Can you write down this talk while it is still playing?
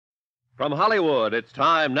From Hollywood, it's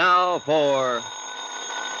time now for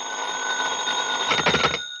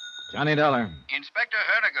Johnny Dollar. Inspector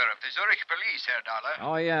Herniger of the Zurich Police, Herr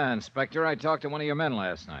Dollar. Oh, yeah, Inspector. I talked to one of your men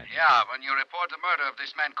last night. Yeah, when you report the murder of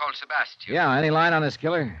this man called Sebastian. Yeah, any line on this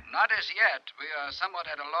killer? Not as yet. We are somewhat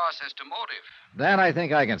at a loss as to motive. That I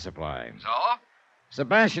think I can supply. So?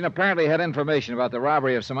 Sebastian apparently had information about the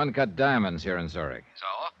robbery of some uncut diamonds here in Zurich. So?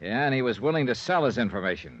 Yeah, and he was willing to sell his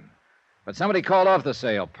information. But somebody called off the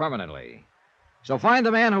sale permanently. So find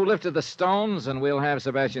the man who lifted the stones, and we'll have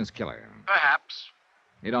Sebastian's killer. Perhaps.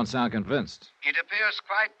 You don't sound convinced. It appears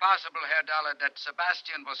quite possible, Herr Dollar, that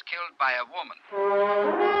Sebastian was killed by a woman.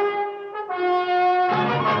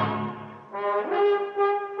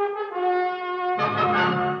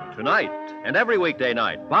 Tonight and every weekday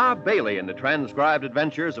night, Bob Bailey in the transcribed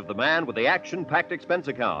adventures of the man with the action-packed expense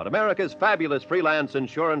account, America's fabulous freelance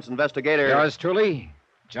insurance investigator. Yours truly,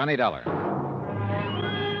 Johnny Dollar.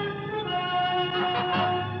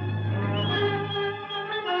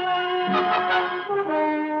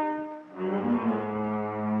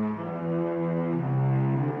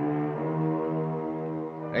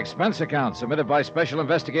 Expense account submitted by Special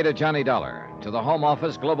Investigator Johnny Dollar to the Home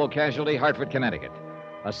Office, Global Casualty, Hartford, Connecticut.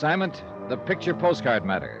 Assignment, the picture postcard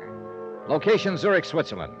matter. Location, Zurich,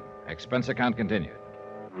 Switzerland. Expense account continued.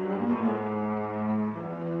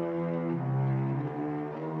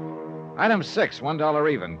 Item 6,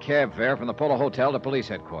 $1 even, cab fare from the Polo Hotel to police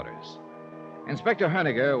headquarters. Inspector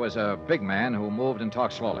Herniger was a big man who moved and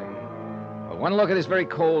talked slowly. But one look at his very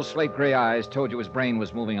cold, slate-gray eyes told you his brain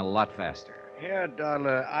was moving a lot faster. Herr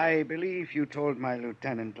Dollar, I believe you told my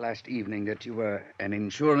lieutenant last evening that you were an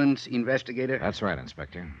insurance investigator. That's right,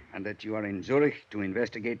 Inspector. And that you are in Zurich to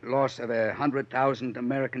investigate loss of 100,000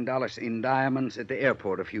 American dollars in diamonds at the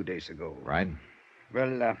airport a few days ago. Right.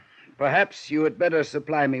 Well, perhaps you had better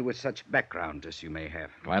supply me with such background as you may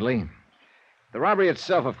have. Gladly. The robbery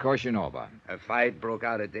itself, of course, you know about. A fight broke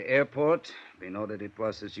out at the airport. We know that it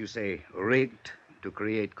was, as you say, rigged to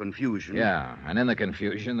create confusion. Yeah, and in the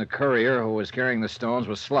confusion, the courier who was carrying the stones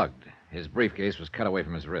was slugged. His briefcase was cut away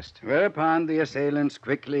from his wrist. Whereupon the assailants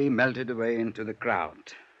quickly melted away into the crowd.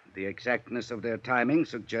 The exactness of their timing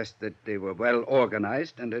suggests that they were well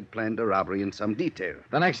organized and had planned the robbery in some detail.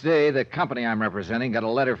 The next day, the company I'm representing got a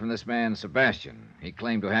letter from this man, Sebastian. He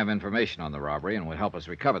claimed to have information on the robbery and would help us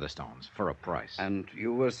recover the stones for a price. And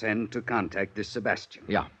you were sent to contact this Sebastian?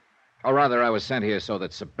 Yeah. Or rather, I was sent here so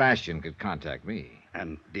that Sebastian could contact me.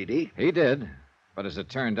 And did he? He did. But as it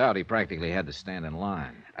turned out, he practically had to stand in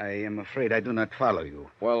line. I am afraid I do not follow you.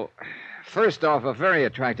 Well, first off, a very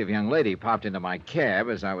attractive young lady popped into my cab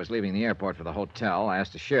as I was leaving the airport for the hotel,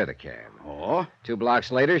 asked to share the cab. Oh? 2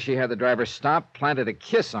 blocks later, she had the driver stop, planted a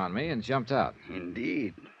kiss on me, and jumped out.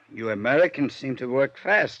 Indeed. You Americans seem to work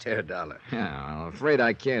fast, Herr Dollar. Yeah, I'm afraid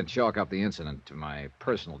I can't chalk up the incident to my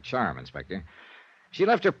personal charm, Inspector. She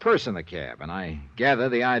left her purse in the cab, and I gather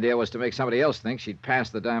the idea was to make somebody else think she'd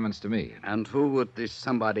passed the diamonds to me. And who would this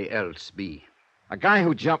somebody else be? A guy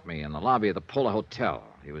who jumped me in the lobby of the Polo Hotel.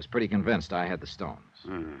 He was pretty convinced I had the stones.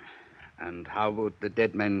 And how would the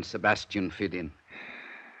dead man Sebastian fit in?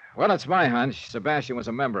 Well, it's my hunch. Sebastian was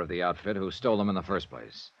a member of the outfit who stole them in the first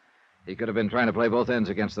place. He could have been trying to play both ends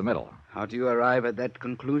against the middle. How do you arrive at that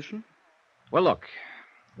conclusion? Well, look,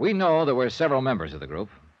 we know there were several members of the group.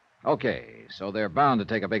 Okay, so they're bound to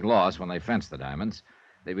take a big loss when they fence the diamonds.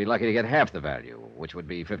 They'd be lucky to get half the value, which would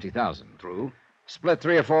be $50,000. True. Split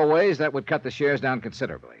 3 or 4 ways, that would cut the shares down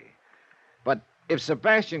considerably. But if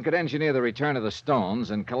Sebastian could engineer the return of the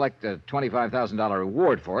stones and collect a $25,000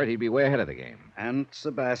 reward for it, he'd be way ahead of the game. And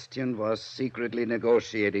Sebastian was secretly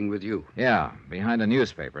negotiating with you. Yeah, behind a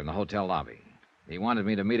newspaper in the hotel lobby. He wanted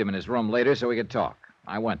me to meet him in his room later so we could talk.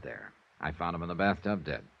 I went there. I found him in the bathtub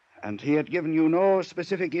dead. And he had given you no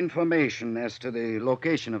specific information as to the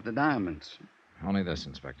location of the diamonds? Only this,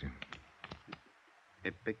 Inspector.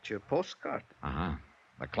 A picture postcard? Uh-huh.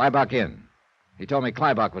 The Kleibach Inn. He told me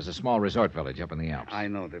Kleibach was a small resort village up in the Alps. I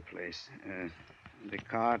know the place. The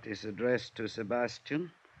card is addressed to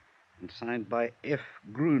Sebastian and signed by F.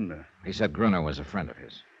 Gruner. He said Gruner was a friend of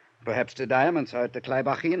his. Perhaps the diamonds are at the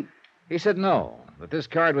Kleibach Inn? He said no, that this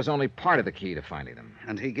card was only part of the key to finding them.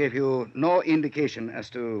 And he gave you no indication as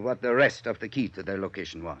to what the rest of the key to their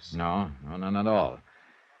location was? No, none at all.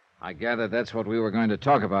 I gather that's what we were going to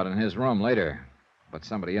talk about in his room later. But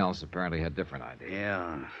somebody else apparently had different ideas.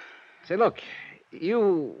 Yeah. Say, look,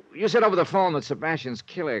 you said over the phone that Sebastian's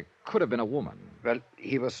killer could have been a woman. Well,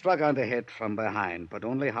 he was struck on the head from behind, but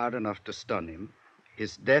only hard enough to stun him.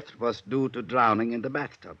 His death was due to drowning in the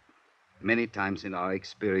bathtub. Many times in our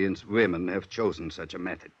experience, women have chosen such a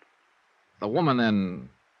method. The woman, then,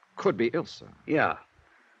 could be Ilsa. Yeah.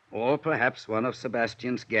 Or perhaps one of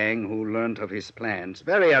Sebastian's gang who learned of his plans.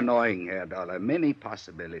 Very annoying, Herr Dollar. Many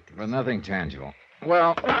possibilities. But nothing tangible.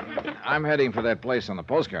 Well, I'm heading for that place on the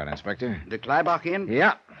postcard, Inspector. The Kleibach Inn?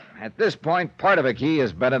 Yeah. At this point, part of a key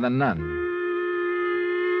is better than none.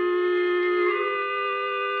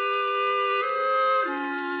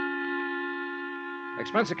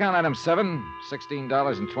 Expense account item 7,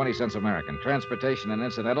 $16.20 American. Transportation and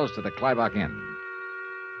incidentals to the Kleibach Inn.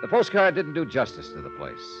 The postcard didn't do justice to the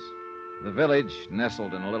place. The village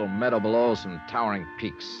nestled in a little meadow below some towering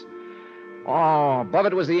peaks. Oh, above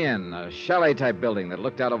it was the inn, a chalet-type building that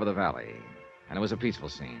looked out over the valley. And it was a peaceful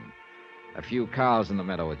scene. A few cows in the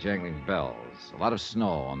meadow with jangling bells. A lot of snow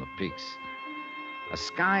on the peaks. A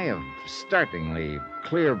sky of startlingly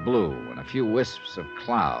clear blue and a few wisps of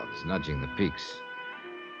clouds nudging the peaks.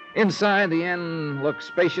 Inside, the inn looked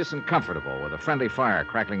spacious and comfortable, with a friendly fire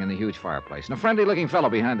crackling in the huge fireplace, and a friendly-looking fellow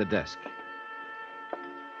behind the desk.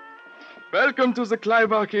 Welcome to the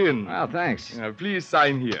Kleibach Inn. Well, thanks. Please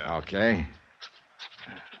sign here. Okay.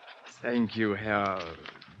 Thank you, Herr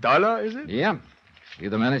Dollar, is it? Yeah. You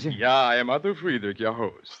the manager? Yeah, I am Otto Friedrich, your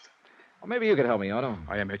host. Well, maybe you could help me, Otto.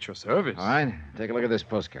 I am at your service. All right. Take a look at this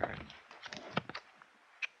postcard.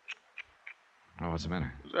 Oh, what's the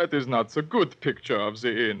matter? That is not the good picture of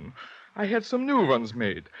the inn. I had some new ones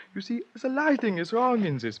made. You see, the lighting is wrong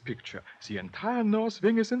in this picture. The entire north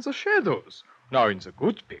wing is in the shadows. Now, in the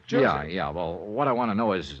good picture... Yeah. Well, what I want to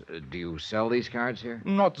know is, do you sell these cards here?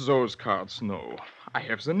 Not those cards, no. I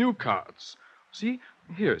have the new cards. See,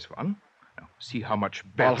 here is one. Now, see how much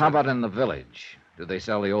better... Well, how about in the village? Do they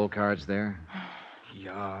sell the old cards there?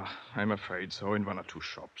 Yeah, I'm afraid so, in one or two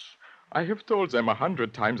shops. I have told them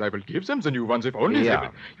 100 times I will give them the new ones if only they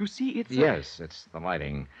will. You see, it's... Yes, it's the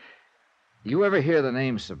lighting. You ever hear the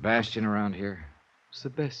name Sebastian around here?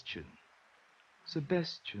 Sebastian.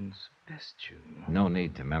 No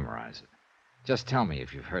need to memorize it. Just tell me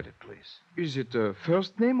if you've heard it, please. Is it a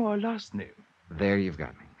first name or a last name? There you've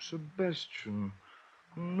got me. Sebastian.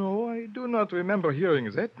 No, I do not remember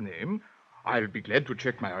hearing that name. I'll be glad to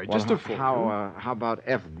check my register for you. How about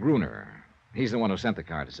F. Gruner? He's the one who sent the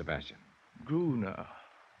card to Sebastian. Gruner.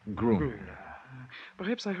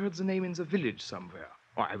 Perhaps I heard the name in the village somewhere.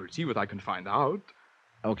 Or I will see what I can find out.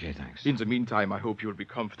 Okay, thanks. In the meantime, I hope you'll be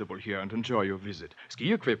comfortable here and enjoy your visit.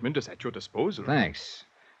 Ski equipment is at your disposal. Thanks.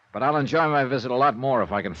 But I'll enjoy my visit a lot more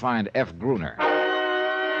if I can find F. Gruner.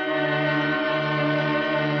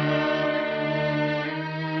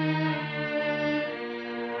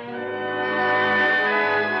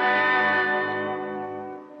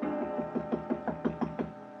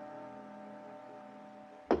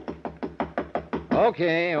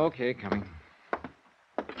 Okay, coming.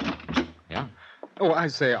 Yeah? Oh, I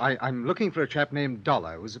say, I'm looking for a chap named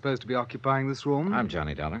Dollar who's supposed to be occupying this room. I'm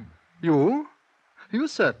Johnny Dollar. You? Are you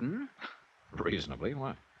certain? Reasonably.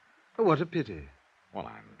 Why? Oh, what a pity. Well,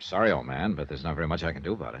 I'm sorry, old man, but there's not very much I can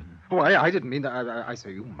do about it. Oh, I didn't mean that. I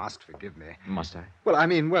say, you must forgive me. Must I?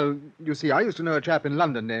 Well, you see, I used to know a chap in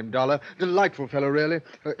London named Dollar. Delightful fellow, really.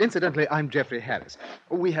 Incidentally, I'm Geoffrey Harris.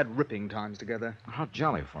 We had ripping times together. How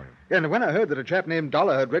jolly for you. And when I heard that a chap named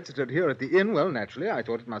Dollar had registered here at the inn, well, naturally, I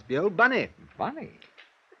thought it must be old Bunny. Bunny?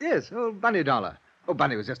 Yes, old Bunny Dollar. Oh,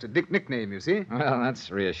 Bunny was just a nickname, you see. Well, that's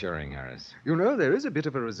reassuring, Harris. You know, there is a bit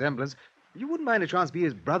of a resemblance. You wouldn't mind a chance be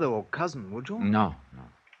his brother or cousin, would you? No.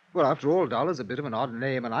 Well, after all, Dollar's a bit of an odd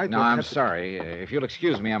name, and I thought... No, I'm sorry. If you'll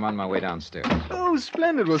excuse me, I'm on my way downstairs. Oh,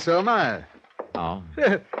 splendid. Well, so am I. Oh?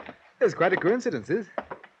 It's quite a coincidence, is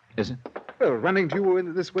it? Well, running to you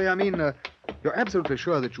in this way, I mean, you're absolutely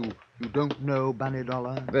sure that you don't know Bunny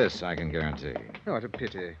Dollar? This I can guarantee. Oh, what a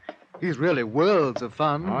pity. He's really worlds of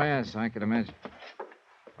fun. Oh, yes, I could imagine.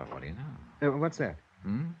 But what do you know? What's that?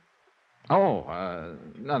 Oh,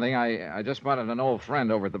 nothing. I just spotted an old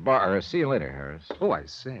friend over at the bar. See you later, Harris. Oh, I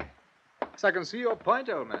see. So I can see your point,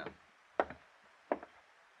 old man.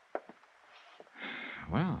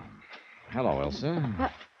 Well, hello, Ilsa.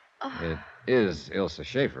 What? Oh. It is Ilsa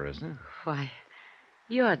Schaefer, isn't it? Why,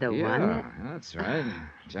 you're the one. Yeah, that's right.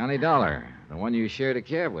 Johnny Dollar, the one you shared a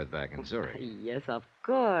cab with back in Zurich. Yes, of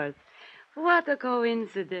course. What a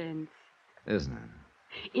coincidence. Isn't it?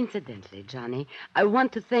 Incidentally, Johnny, I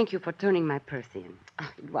want to thank you for turning my purse in.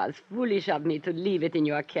 It was foolish of me to leave it in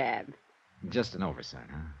your cab. Just an oversight,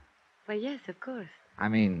 huh? Why, yes, of course. I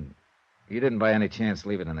mean, you didn't by any chance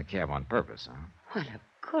leave it in the cab on purpose, huh? Well, of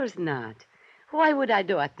course not. Why would I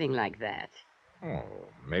do a thing like that? Oh,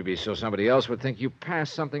 maybe so somebody else would think you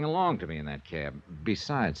passed something along to me in that cab,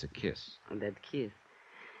 besides a kiss. Oh, that kiss.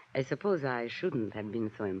 I suppose I shouldn't have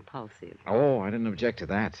been so impulsive. Oh, I didn't object to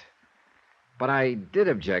that. But I did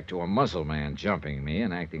object to a muzzle man jumping me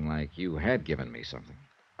and acting like you had given me something.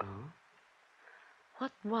 Oh,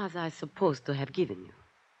 What was I supposed to have given you?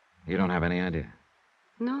 You don't have any idea?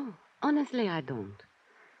 No, honestly, I don't.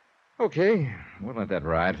 Okay, we'll let that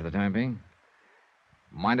ride for the time being.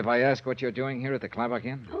 Mind if I ask what you're doing here at the Kleinbach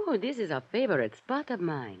Inn? Oh, this is a favorite spot of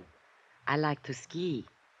mine. I like to ski.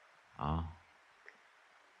 Oh.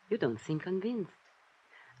 You don't seem convinced.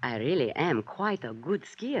 I really am quite a good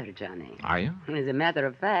skier, Johnny. Are you? As a matter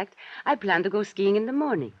of fact, I plan to go skiing in the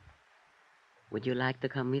morning. Would you like to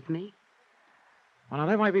come with me? Well, now,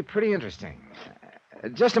 that might be pretty interesting.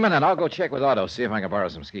 Just a minute. I'll go check with Otto, see if I can borrow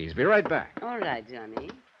some skis. Be right back. All right, Johnny.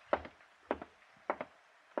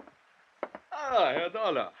 Ah, Herr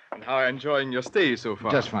Dollar. And how are you enjoying your stay so far?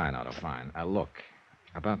 Just fine, Otto, fine. Look,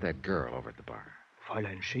 about that girl over at the bar.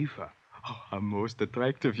 Fräulein Schäfer. Oh, a most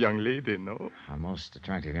attractive young lady, no? A most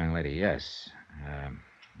attractive young lady, yes.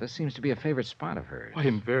 This seems to be a favorite spot of hers. I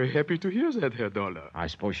am very happy to hear that, Herr Dollar. I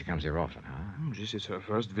suppose she comes here often, huh? This is her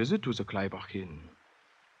first visit to the Kleinbach Inn.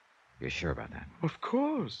 You're sure about that? Of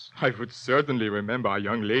course. I would certainly remember a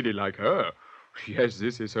young lady like her. Yes,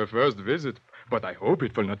 this is her first visit, but I hope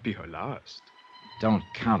it will not be her last. Don't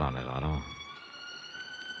count on it, Otto.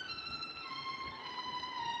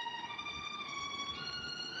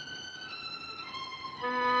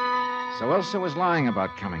 So Elsa was lying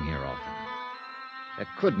about coming here often. That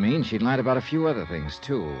could mean she'd lied about a few other things,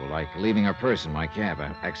 too, like leaving her purse in my cab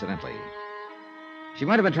accidentally. She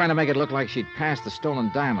might have been trying to make it look like she'd passed the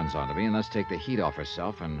stolen diamonds on to me and thus take the heat off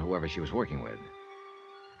herself and whoever she was working with.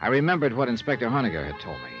 I remembered what Inspector Hoeniger had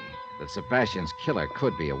told me, that Sebastian's killer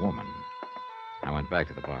could be a woman. I went back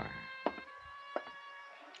to the bar.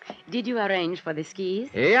 Did you arrange for the skis?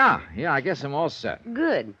 Yeah, I guess I'm all set.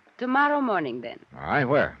 Good. Tomorrow morning, then. All right,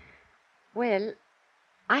 where? Well,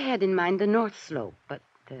 I had in mind the North Slope, but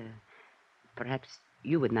perhaps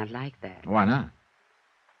you would not like that. Why not?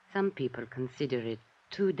 Some people consider it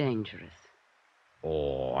too dangerous.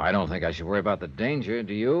 Oh, I don't think I should worry about the danger,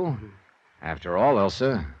 do you? After all,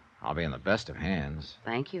 Elsa, I'll be in the best of hands.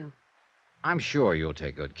 Thank you. I'm sure you'll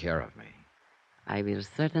take good care of me. I will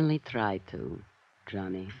certainly try to,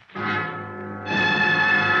 Johnny.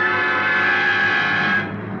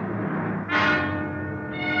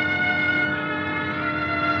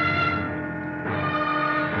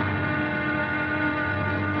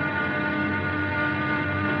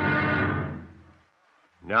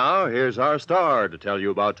 Now, here's our star to tell you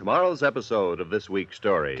about tomorrow's episode of this week's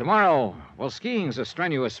story. Tomorrow, well, skiing's a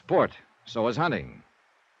strenuous sport. So is hunting.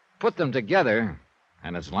 Put them together,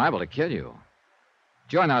 and it's liable to kill you.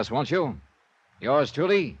 Join us, won't you? Yours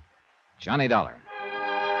truly, Johnny Dollar.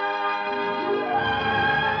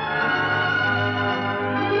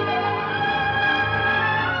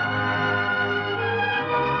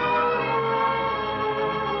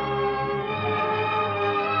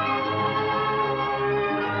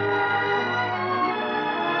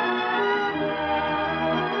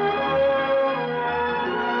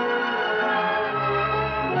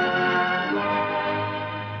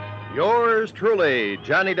 Yours truly,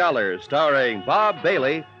 Johnny Dollar, starring Bob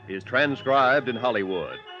Bailey, is transcribed in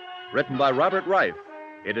Hollywood. Written by Robert Reif.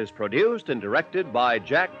 It is produced and directed by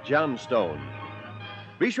Jack Johnstone.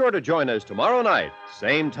 Be sure to join us tomorrow night,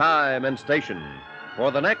 same time and station, for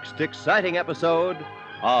the next exciting episode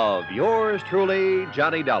of Yours truly,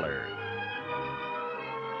 Johnny Dollar.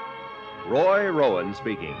 Roy Rowan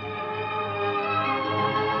speaking.